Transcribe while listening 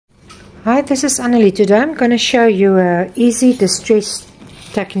Hi, this is Annelie. Today I'm going to show you an easy distress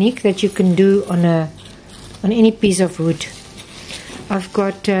technique that you can do on any piece of wood. I've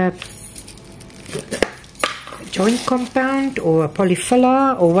got a joint compound or a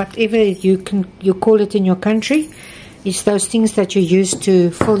polyfilla or whatever you call it in your country. It's those things that you use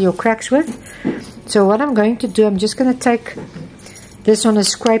to fill your cracks with. So what I'm going to do, I'm just going to take this on a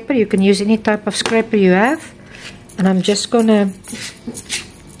scraper. You can use any type of scraper you have, and I'm just going to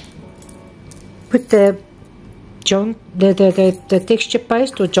put the texture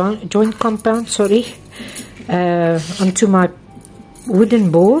paste or joint compound, onto my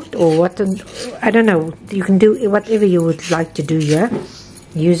wooden board or what. I don't know. You can do whatever you would like to do here.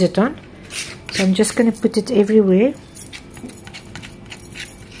 Use it on. So I'm just going to put it everywhere.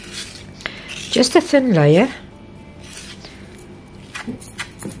 Just a thin layer.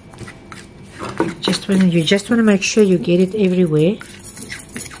 You just want to make sure you get it everywhere.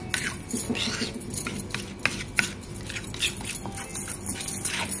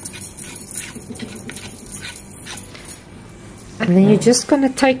 And then you're just going to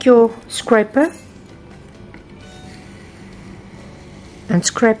take your scraper and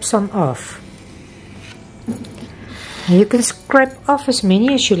scrape some off. And you can scrape off as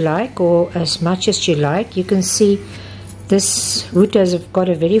many as you like or as much as you like. You can see this wood has got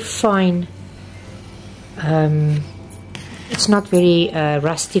a very fine, it's not very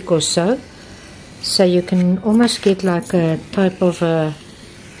rustic or so. So you can almost get like a type of a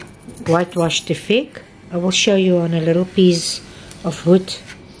whitewashed effect. I will show you on a little piece of wood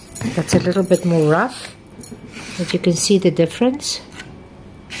that's a little bit more rough, but you can see the difference.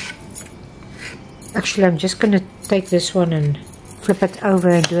 Actually, I'm just going to take this one and flip it over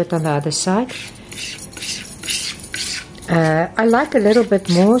and do it on the other side. I like a little bit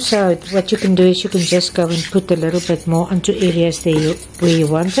more, so what you can do is you can just go and put a little bit more onto areas there where you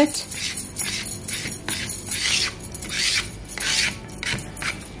want it.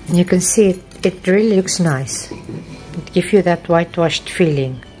 And you can see it really looks nice. It gives you that whitewashed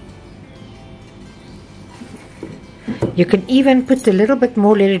feeling. You can even put a little bit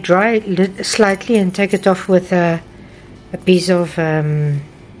more, let it dry slightly, and take it off with a piece of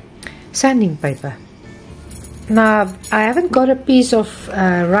sanding paper. Now, I haven't got a piece of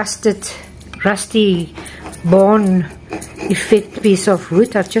rusty barn effect piece of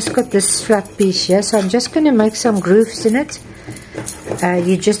wood. I've just got this flat piece here, so I'm just going to make some grooves in it.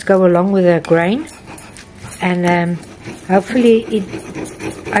 You just go along with the grain, and hopefully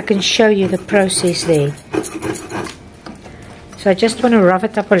I can show you the process there. So I just want to rough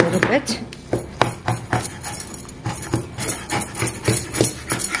it up a little bit.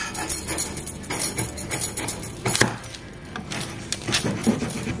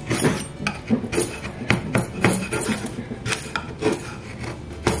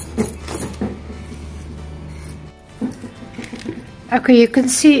 Okay, you can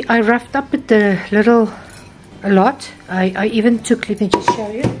see I roughed up it a lot. I even took, let me just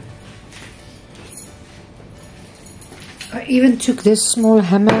show you. I even took this small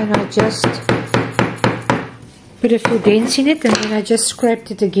hammer and I just put a few dents in it, and then I just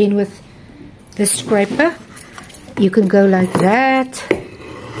scraped it again with this scraper. You can go like that,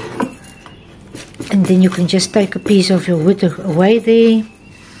 and then you can just take a piece of your wood away there.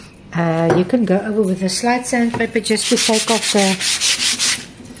 You can go over with a slide sandpaper just to take off the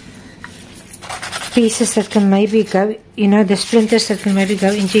pieces that can maybe go, the splinters that can maybe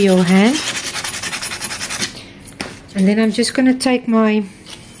go into your hand. And then I'm just going to take my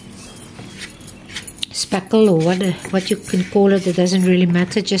spackle, or what you can call it doesn't really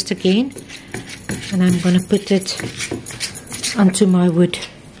matter, just again, and I'm going to put it onto my wood.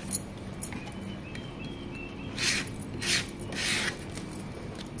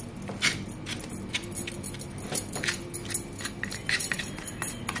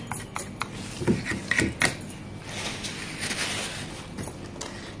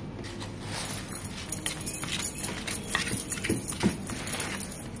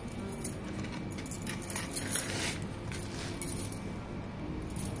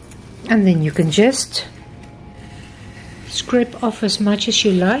 And then you can just scrape off as much as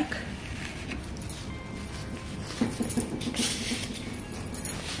you like.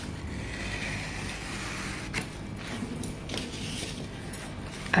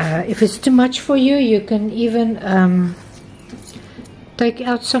 If it's too much for you, you can even take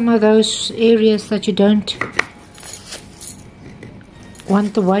out some of those areas that you don't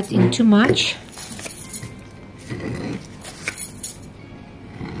want the white in too much.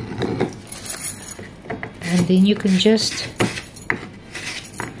 And then you can just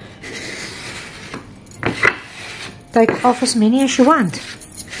take off as many as you want.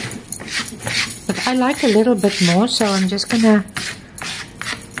 but I like a little bit more, so I'm just gonna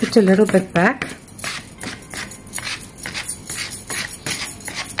put a little bit back.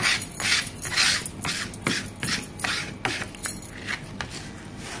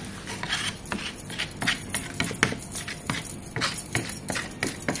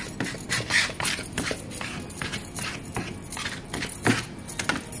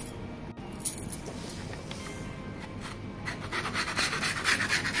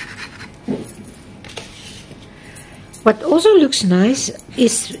 What also looks nice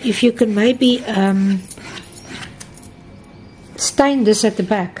is if you can maybe stain this at the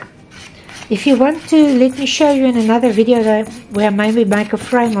back. If you want to, let me show you in another video where I maybe make a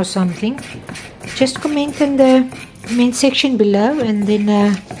frame or something. Just comment in the comment section below, and then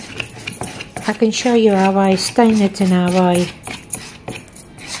I can show you how I stain it and how I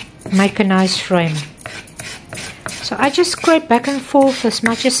make a nice frame. So I just scrape back and forth as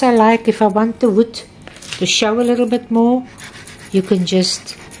much as I like. If I want the wood to show a little bit more, you can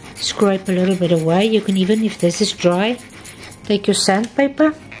just scrape a little bit away. You can even, if this is dry, take your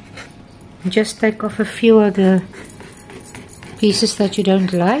sandpaper and just take off a few of the pieces that you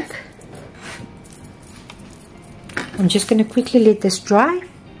don't like. I'm just going to quickly let this dry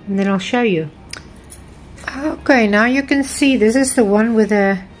and then I'll show you. Okay, now you can see this is the one with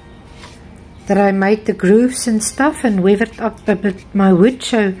that I made the grooves and stuff and weathered up a bit my wood,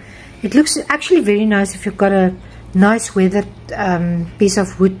 so it looks actually very nice if you've got a nice weathered piece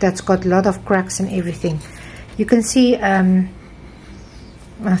of wood that's got a lot of cracks and everything. You can see, I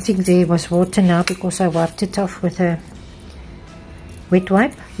think there was water now because I wiped it off with a wet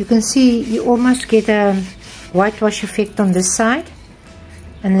wipe. You can see you almost get a whitewash effect on this side,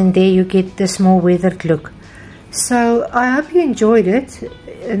 and then there you get this more weathered look. So I hope you enjoyed it,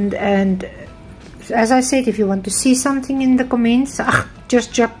 and as I said, if you want to see something in the comments,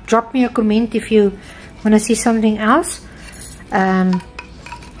 just drop me a comment if you want to see something else. And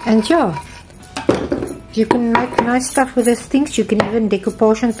yeah, you can make nice stuff with these things. You can even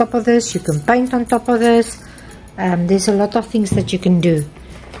decoupage on top of this. You can paint on top of this. There's a lot of things that you can do.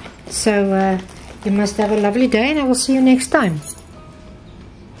 So you must have a lovely day, and I will see you next time.